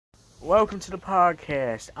welcome to the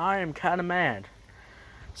podcast. I am kind of mad.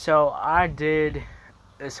 So I did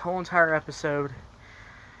this whole entire episode,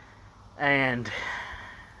 and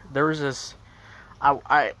there was this.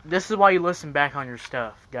 This is why you listen back on your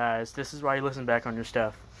stuff, guys. This is why you listen back on your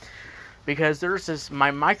stuff, because there's this. My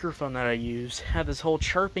microphone that I use had this whole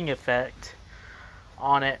chirping effect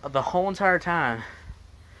on it the whole entire time.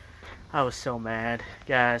 I was so mad,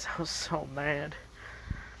 guys. I was so mad.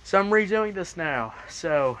 So I'm redoing this now.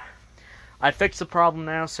 So I fixed the problem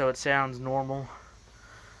now, so it sounds normal.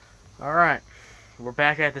 Alright, we're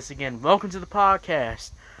back at this again. Welcome to the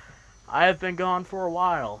podcast. I have been gone for a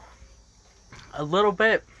while. A little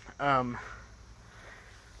bit.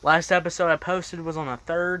 Last episode I posted was on the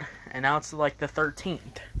 3rd, and now it's like the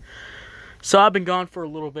 13th. So I've been gone for a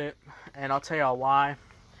little bit, and I'll tell y'all why.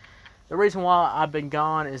 The reason why I've been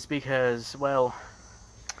gone is because, well,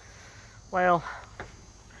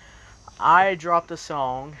 I dropped a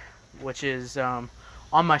song, which is on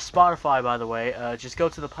my Spotify, by the way. Just go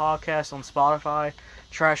to the podcast on Spotify,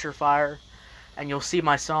 Trash or Fire, and you'll see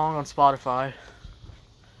my song on Spotify.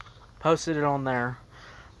 Posted it on there.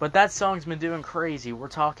 But that song's been doing crazy. We're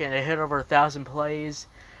talking, it hit over 1,000 plays,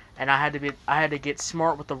 and I had to get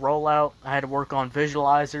smart with the rollout. I had to work on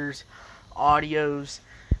visualizers, audios,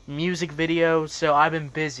 music videos. So I've been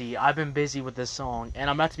busy. With this song, and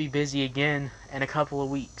I'm about to be busy again in a couple of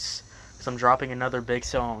weeks. I'm dropping another big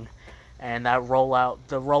song, and the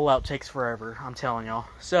rollout takes forever, I'm telling y'all.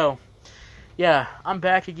 So, yeah, I'm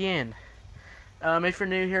back again. If you're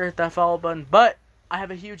new here, hit that follow button. But I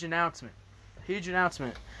have a huge announcement.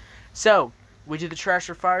 So, we do the Trash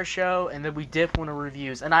or Fire show, and then we dip on the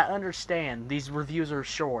reviews. And I understand these reviews are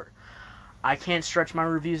short. I can't stretch my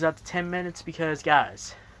reviews out to 10 minutes because,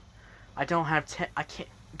 guys,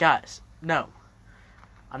 no.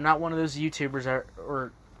 I'm not one of those YouTubers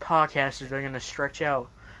or podcasters that are going to stretch out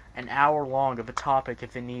an hour long of a topic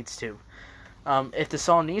if it needs to. If the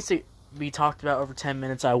song needs to be talked about over 10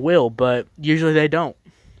 minutes, I will, but usually they don't.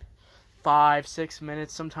 5, 6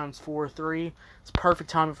 minutes, sometimes 4 or 3. It's perfect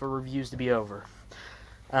time for reviews to be over.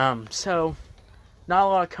 So, not a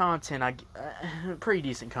lot of content. Pretty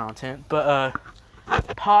decent content, but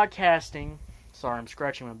podcasting. Sorry, I'm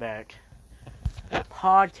scratching my back.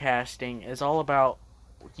 Podcasting is all about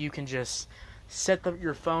you can just set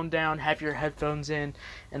your phone down, have your headphones in,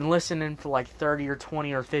 and listen in for like 30 or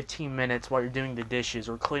 20 or 15 minutes while you're doing the dishes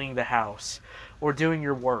or cleaning the house or doing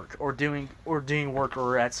your work or doing work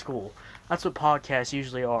or at school. That's what podcasts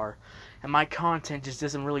usually are. And my content just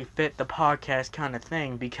doesn't really fit the podcast kind of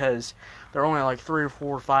thing because they're only like 3 or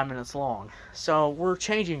 4 or 5 minutes long. So we're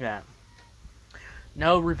changing that.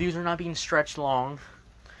 No, reviews are not being stretched long.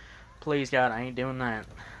 Please, God, I ain't doing that.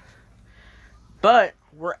 But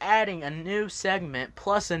we're adding a new segment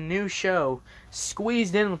plus a new show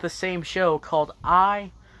squeezed in with the same show called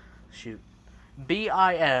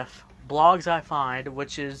BIF, Blogs I Find,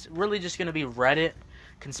 which is really just going to be Reddit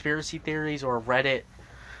conspiracy theories or Reddit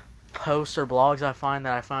posts or blogs I find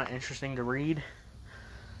that I find interesting to read.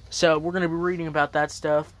 So we're going to be reading about that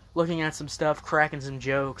stuff, looking at some stuff, cracking some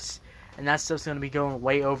jokes, and that stuff's going to be going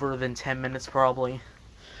way over than 10 minutes probably.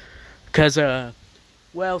 Because,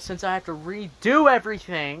 since I have to redo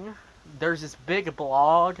everything, there's this big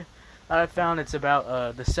blog that I found. It's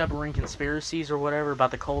about the submarine conspiracies or whatever,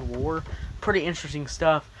 about the Cold War. Pretty interesting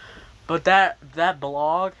stuff. But that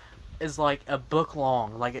blog is like a book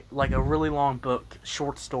long, like a really long book,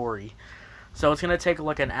 short story. So it's going to take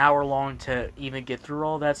like an hour long to even get through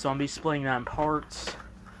all that. So I'm going to be splitting that in parts.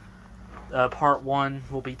 Part 1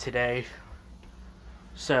 will be today.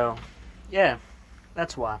 So, yeah,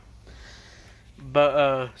 that's why.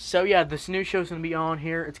 But, this new show's going to be on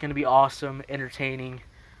here. It's going to be awesome, entertaining.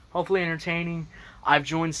 Hopefully entertaining. I've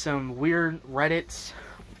joined some weird Reddit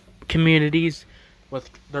communities with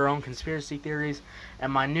their own conspiracy theories.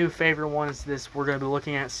 And my new favorite one is this we're going to be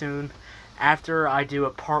looking at soon. After I do a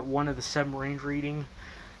part 1 of the submarine reading,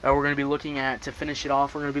 we're going to be looking at, to finish it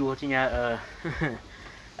off, we're going to be looking at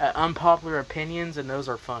unpopular opinions, and those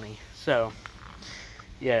are funny. So,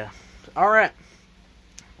 yeah. Alright.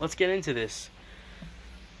 Let's get into this.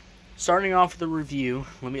 Starting off with the review,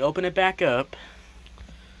 let me open it back up.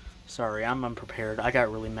 Sorry, I'm unprepared. I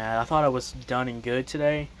got really mad. I thought I was done and good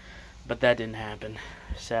today, but that didn't happen,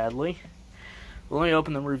 sadly. Let me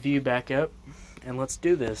open the review back up, and let's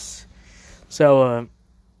do this. So,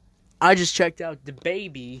 I just checked out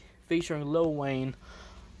DaBaby featuring Lil Wayne,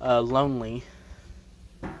 Lonely.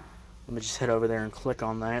 Let me just head over there and click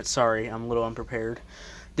on that. Sorry, I'm a little unprepared.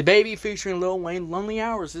 DaBaby featuring Lil Wayne, Lonely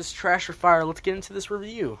Hours. This is Trash or Fire. Let's get into this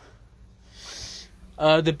review.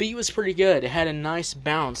 The beat was pretty good. It had a nice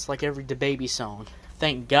bounce like every DaBaby song.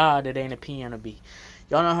 Thank God it ain't a piano beat.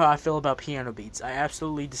 Y'all know how I feel about piano beats. I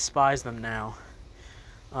absolutely despise them now.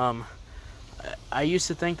 I used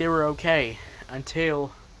to think they were okay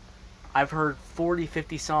until I've heard 40,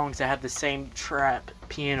 50 songs that have the same trap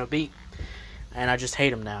piano beat, and I just hate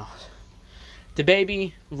them now.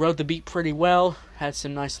 DaBaby wrote the beat pretty well, had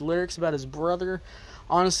some nice lyrics about his brother.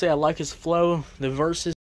 Honestly, I like his flow, the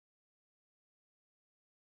verses.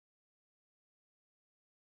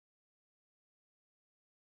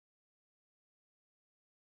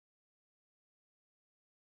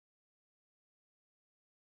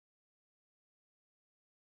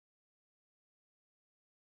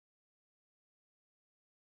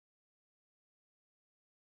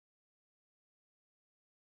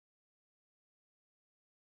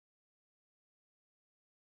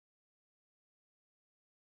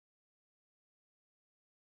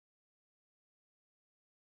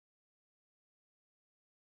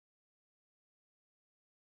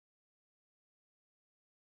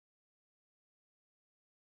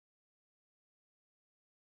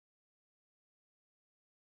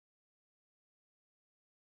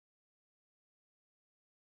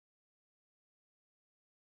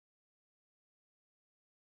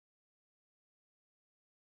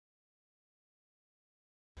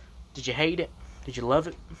 Did you hate it? Did you love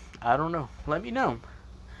it? I don't know. Let me know.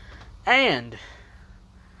 And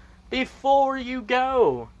before you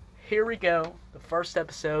go, here we go. The first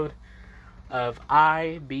episode of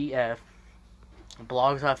IBF,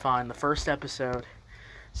 Blogs I Find, the first episode.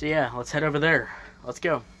 So yeah, let's head over there. Let's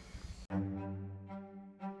go.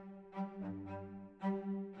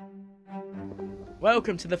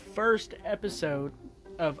 Welcome to the first episode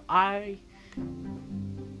of IBF.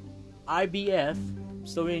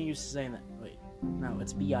 Still getting used to saying that. Wait, no,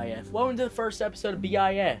 it's BIF. Welcome to the first episode of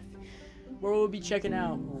BIF, where we'll be checking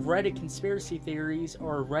out Reddit conspiracy theories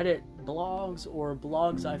or Reddit blogs or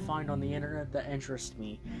blogs I find on the internet that interest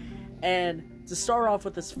me. And to start off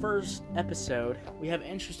with this first episode, we have an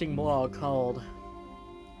interesting blog called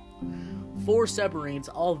 4 Submarines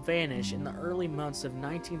All Vanish in the Early Months of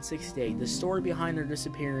 1968, the story behind their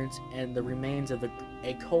disappearance and the remains of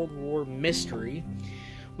a Cold War mystery.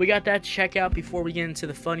 We got that to check out before we get into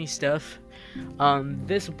the funny stuff.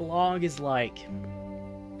 This blog is like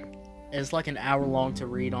an hour long to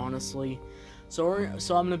read, honestly. So I'm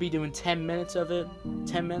gonna be doing 10 minutes of it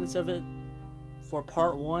for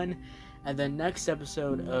part 1, and then next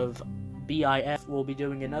episode of BIF we'll be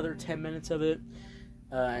doing another 10 minutes of it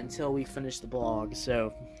until we finish the blog.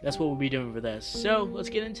 So that's what we'll be doing for this. So let's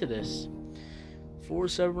get into this. 4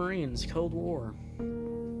 Submarines, Cold War.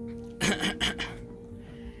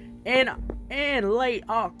 In late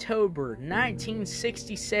October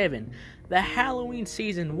 1967, the Halloween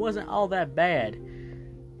season wasn't all that bad.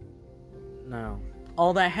 No.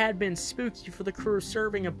 All that had been spooky for the crew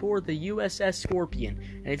serving aboard the USS Scorpion.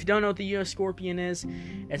 And if you don't know what the US Scorpion is,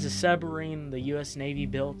 it's a submarine the US Navy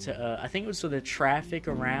built to, I think it was so the traffic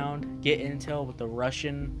around, get intel with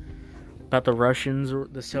about the Russians or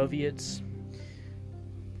the Soviets.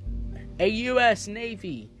 A US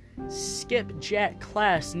Navy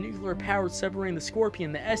Skipjack-class nuclear-powered submarine, the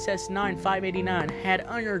Scorpion, the SS-9 589, had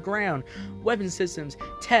underground weapon systems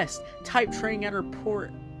test type training at her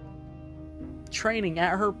port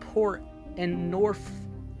in Norfolk,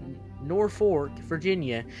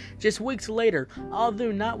 Virginia. Just weeks later,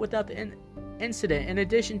 although not without the incident, in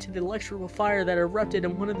addition to the electrical fire that erupted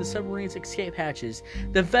in one of the submarine's escape hatches,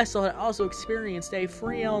 the vessel had also experienced a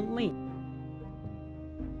Freon leak.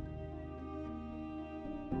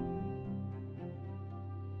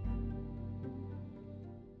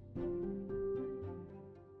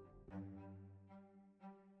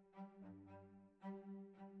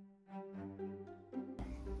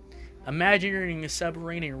 Imagining a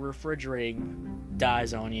submarine and refrigerating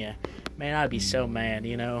dies on you. Man, I'd be so mad,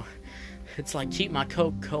 you know. It's like, keep my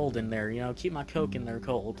Coke cold in there, you know. Keep my Coke in there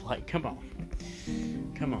cold. Like, come on.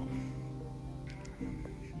 Come on.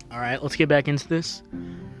 Alright, let's get back into this.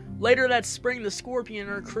 Later that spring, the Scorpion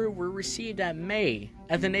and her crew were received at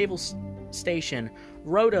the naval station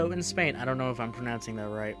Rodo in Spain. I don't know if I'm pronouncing that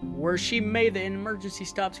right. Where she made the emergency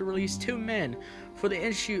stop to release 2 men for the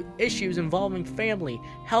issues involving family,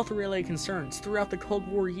 health-related concerns. Throughout the Cold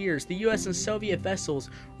War years, the U.S. and Soviet vessels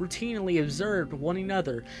routinely observed one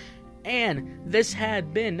another, and this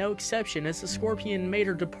had been no exception as the Scorpion made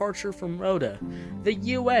her departure from Roda. The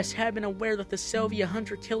U.S. had been aware that the Soviet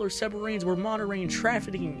hunter-killer submarines were monitoring and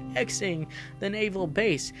trafficking, exiting the naval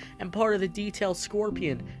base, and part of the detailed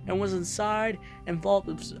Scorpion, and was inside involved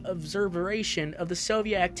observation of the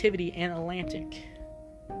Soviet activity in Atlantic.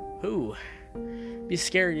 Ooh, be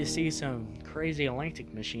scary to see some crazy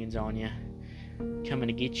Atlantic machines on you. coming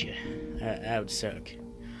to get you. That would suck.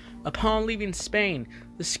 Upon leaving Spain,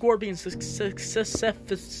 the Scorpion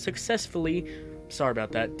successfully,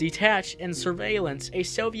 detached and surveillance a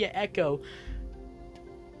Soviet Echo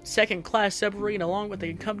second-class submarine along with the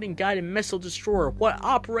accompanying guided missile destroyer while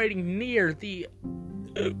operating near the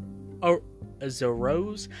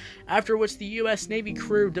Azores, after which the U.S. Navy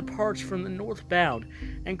crew departs from the northbound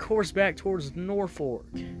and course back towards Norfolk.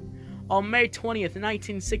 On May 20th,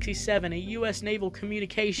 1967, a U.S. naval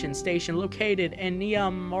communication station located in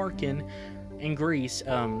Neamarkin in Greece,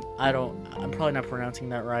 I'm probably not pronouncing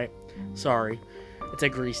that right, sorry, it's a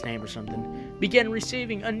Greece name or something, began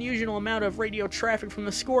receiving unusual amount of radio traffic from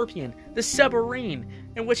the Scorpion, the submarine,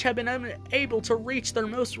 in which had been unable to reach their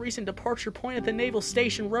most recent departure point at the naval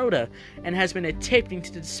station Rota, and has been attempting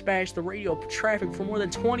to dispatch the radio traffic for more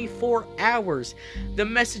than 24 hours. The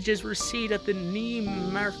messages received at the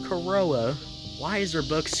Neamarkaroa. Why is their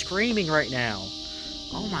book screaming right now?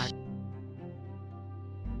 Oh my.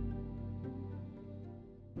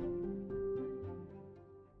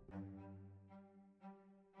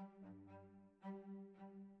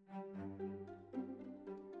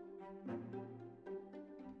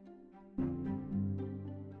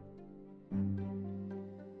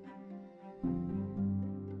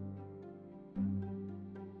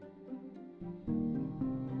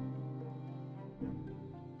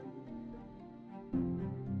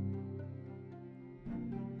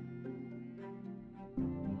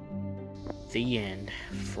 The end.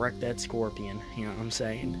 Freck that Scorpion. You know what I'm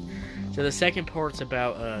saying? So the second part's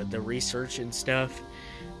about the research and stuff.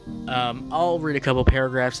 I'll read a couple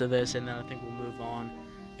paragraphs of this and then I think we'll move on.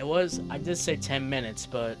 I did say 10 minutes,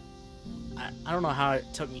 but I don't know how it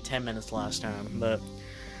took me 10 minutes last time, but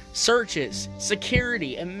searches,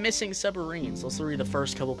 security, and missing submarines. Let's read the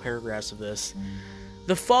first couple paragraphs of this.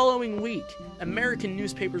 The following week, American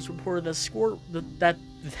newspapers reported that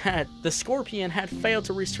the Scorpion had failed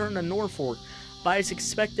to return to Norfolk by its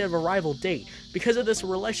expected arrival date. Because of this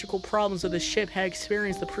electrical problems that the ship had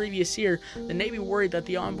experienced the previous year, the Navy worried that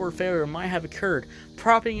the onboard failure might have occurred,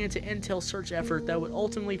 prompting into intel search effort that would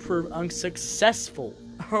ultimately prove unsuccessful.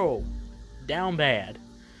 Oh, down bad.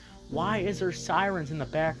 Why is there sirens in the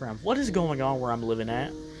background? What is going on where I'm living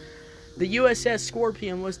at? The USS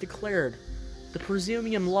Scorpion was declared the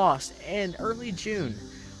presumium lost in early June.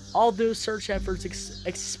 All those search efforts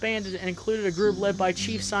expanded and included a group led by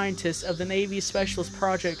Chief Scientist of the Navy Specialist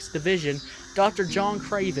Projects Division, Dr. John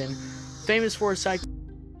Craven, famous for his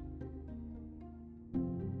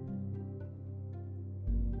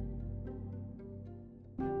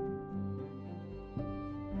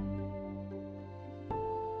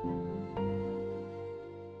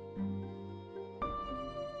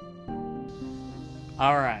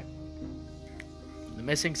Alright. The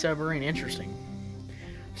missing submarine, interesting.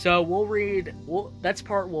 So that's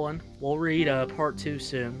part one. We'll read part two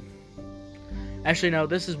soon. Actually, no,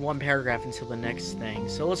 this is one paragraph until the next thing.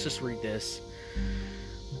 So let's just read this.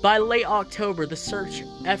 By late October, the search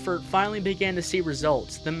effort finally began to see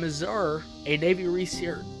results. The Missouri, a Navy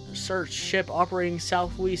research ship operating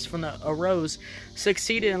southwest from the Azores,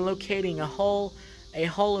 succeeded in locating a hull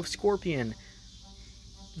of Scorpion.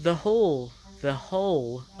 The hull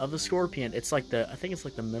of the Scorpion. I think it's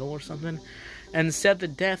like the middle or something. And said the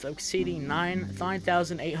depth exceeding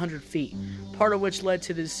 9,800 feet, part of which led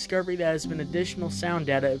to the discovery that has been additional sound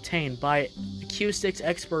data obtained by acoustics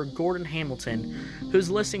expert Gordon Hamilton, whose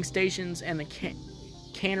listening stations and the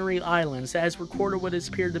Canary Islands has recorded what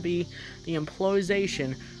appeared to be the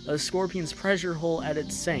implodation of the Scorpion's pressure hull at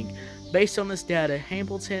its sink. Based on this data,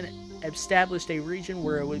 Hamilton established a region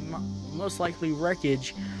where it would most likely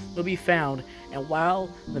wreckage will be found, and while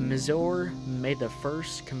the Missouri made the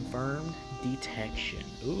first confirmed detection.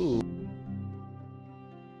 Ooh.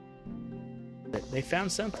 They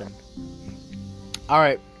found something.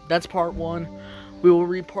 Alright, that's part one. We will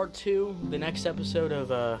read part two, the next episode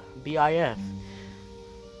of BIF.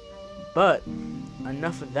 But,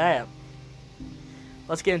 enough of that.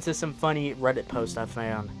 Let's get into some funny Reddit posts I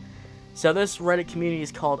found. So this Reddit community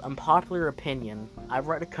is called Unpopular Opinion. I've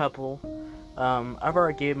read a couple. I've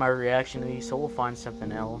already gave my reaction to these, so we'll find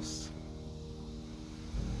something else.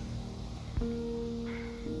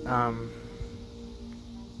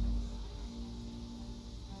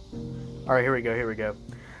 Alright, here we go.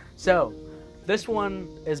 So, this one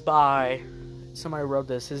is by somebody wrote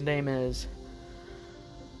this. His name is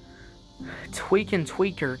Tweakin'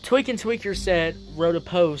 Tweaker. Tweakin' Tweaker wrote a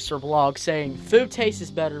post or blog saying, "Food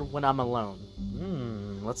tastes better when I'm alone."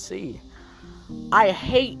 Let's see. I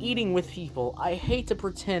hate eating with people. I hate to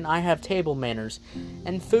pretend I have table manners.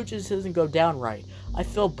 And food just doesn't go down right. I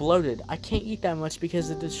feel bloated. I can't eat that much because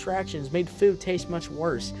the distractions made food taste much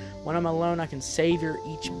worse. When I'm alone, I can savor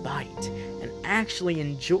each bite and actually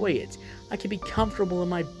enjoy it. I can be comfortable in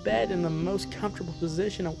my bed in the most comfortable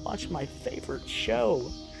position and watch my favorite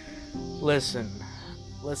show. Listen,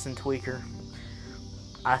 tweaker.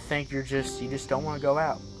 I think you just don't want to go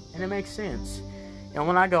out. And it makes sense. And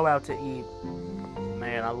when I go out to eat,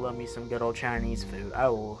 man, I love me some good old Chinese food. I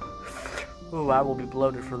will be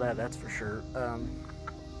bloated for that, that's for sure.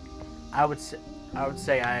 I would say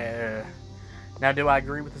now do I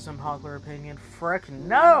agree with this unpopular opinion? Frick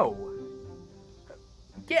no!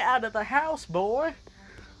 Get out of the house, boy!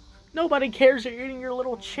 Nobody cares you're eating your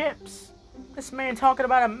little chips. This man talking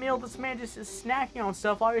about a meal, this man just is snacking on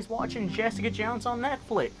stuff while he's watching Jessica Jones on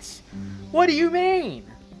Netflix. What do you mean?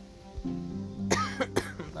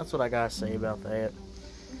 That's what I gotta say about that.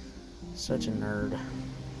 Such a nerd.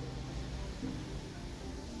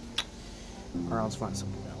 Alright, let's find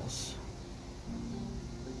something else.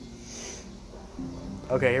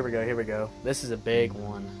 Okay, here we go. This is a big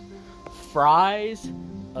one. Fries.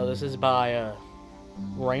 Oh, this is by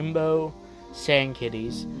Rainbow Sand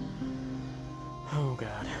Kitties. Oh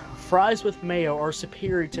god. Fries with mayo are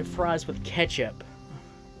superior to fries with ketchup.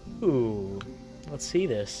 Ooh. Let's see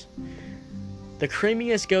this. The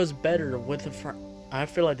creaminess goes better with the I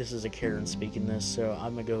feel like this is a Karen speaking this, so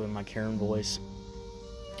I'm gonna go in my Karen voice.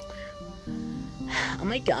 Oh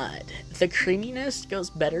my god, the creaminess goes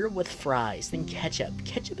better with fries than ketchup.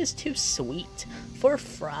 Ketchup is too sweet for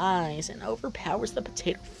fries and overpowers the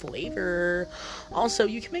potato flavor. Also,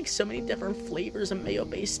 you can make so many different flavors of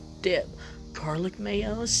mayo-based dip. Garlic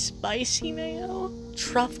mayo, spicy mayo,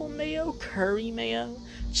 truffle mayo, curry mayo,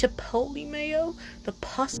 chipotle mayo, the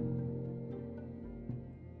pasta.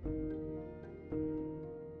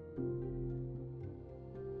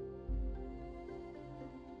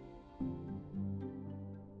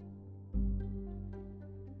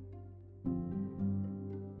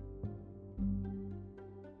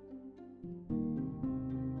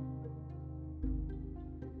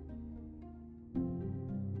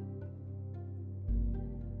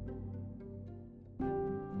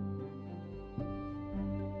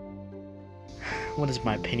 What is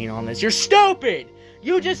my opinion on this? You're stupid!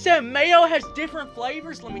 You just said mayo has different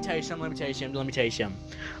flavors? Let me tell you something.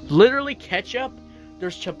 Literally ketchup.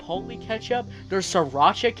 There's chipotle ketchup. There's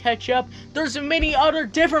sriracha ketchup. There's many other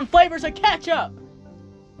different flavors of ketchup.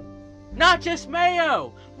 Not just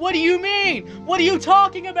mayo. What do you mean? What are you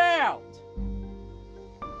talking about?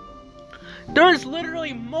 There's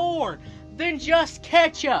literally more than just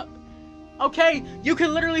ketchup. Okay? You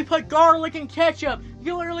can literally put garlic in ketchup. You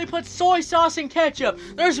can literally put soy sauce in ketchup.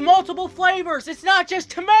 There's multiple flavors. It's not just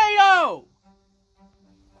tomato.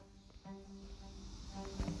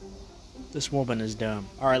 This woman is dumb.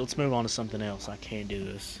 Alright, let's move on to something else. I can't do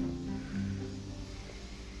this.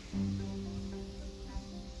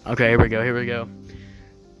 Okay, here we go.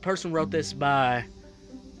 Person wrote this by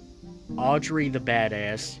Audrey the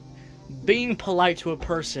Badass. Being polite to a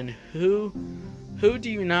person who do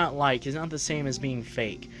you not like is not the same as being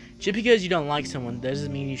fake. Just because you don't like someone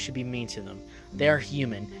doesn't mean you should be mean to them. They are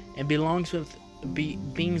human and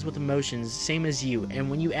beings with emotions, same as you.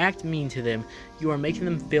 And when you act mean to them, you are making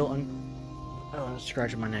them feel I'm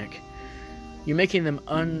scratching my neck. You're making them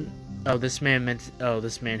this man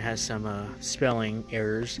has some spelling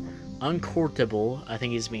errors. Uncomfortable. I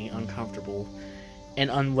think he's being uncomfortable. And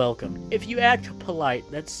unwelcome. If you act polite,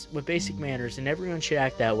 that's with basic manners, and everyone should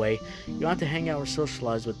act that way. You don't have to hang out or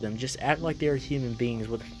socialize with them. Just act like they are human beings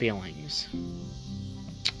with feelings.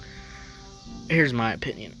 Here's my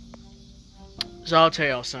opinion. So I'll tell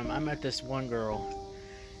y'all something. I met this one girl,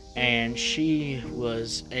 and we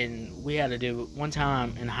had to do one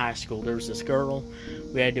time in high school. There was this girl.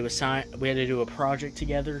 We had to do a project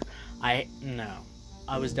together. I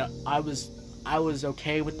was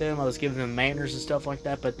okay with them. I was giving them manners and stuff like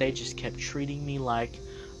that, but they just kept treating me like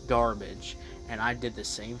garbage. And I did the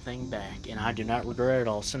same thing back, and I do not regret it at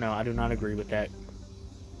all. So no, I do not agree with that.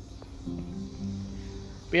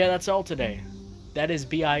 But yeah, that's all today. That is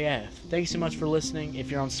BIF. Thanks so much for listening.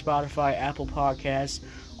 If you're on Spotify, Apple Podcasts,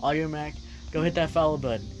 Audio Mac, go hit that follow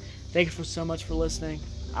button. Thank you so much for listening.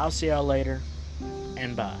 I'll see y'all later,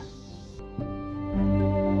 and bye.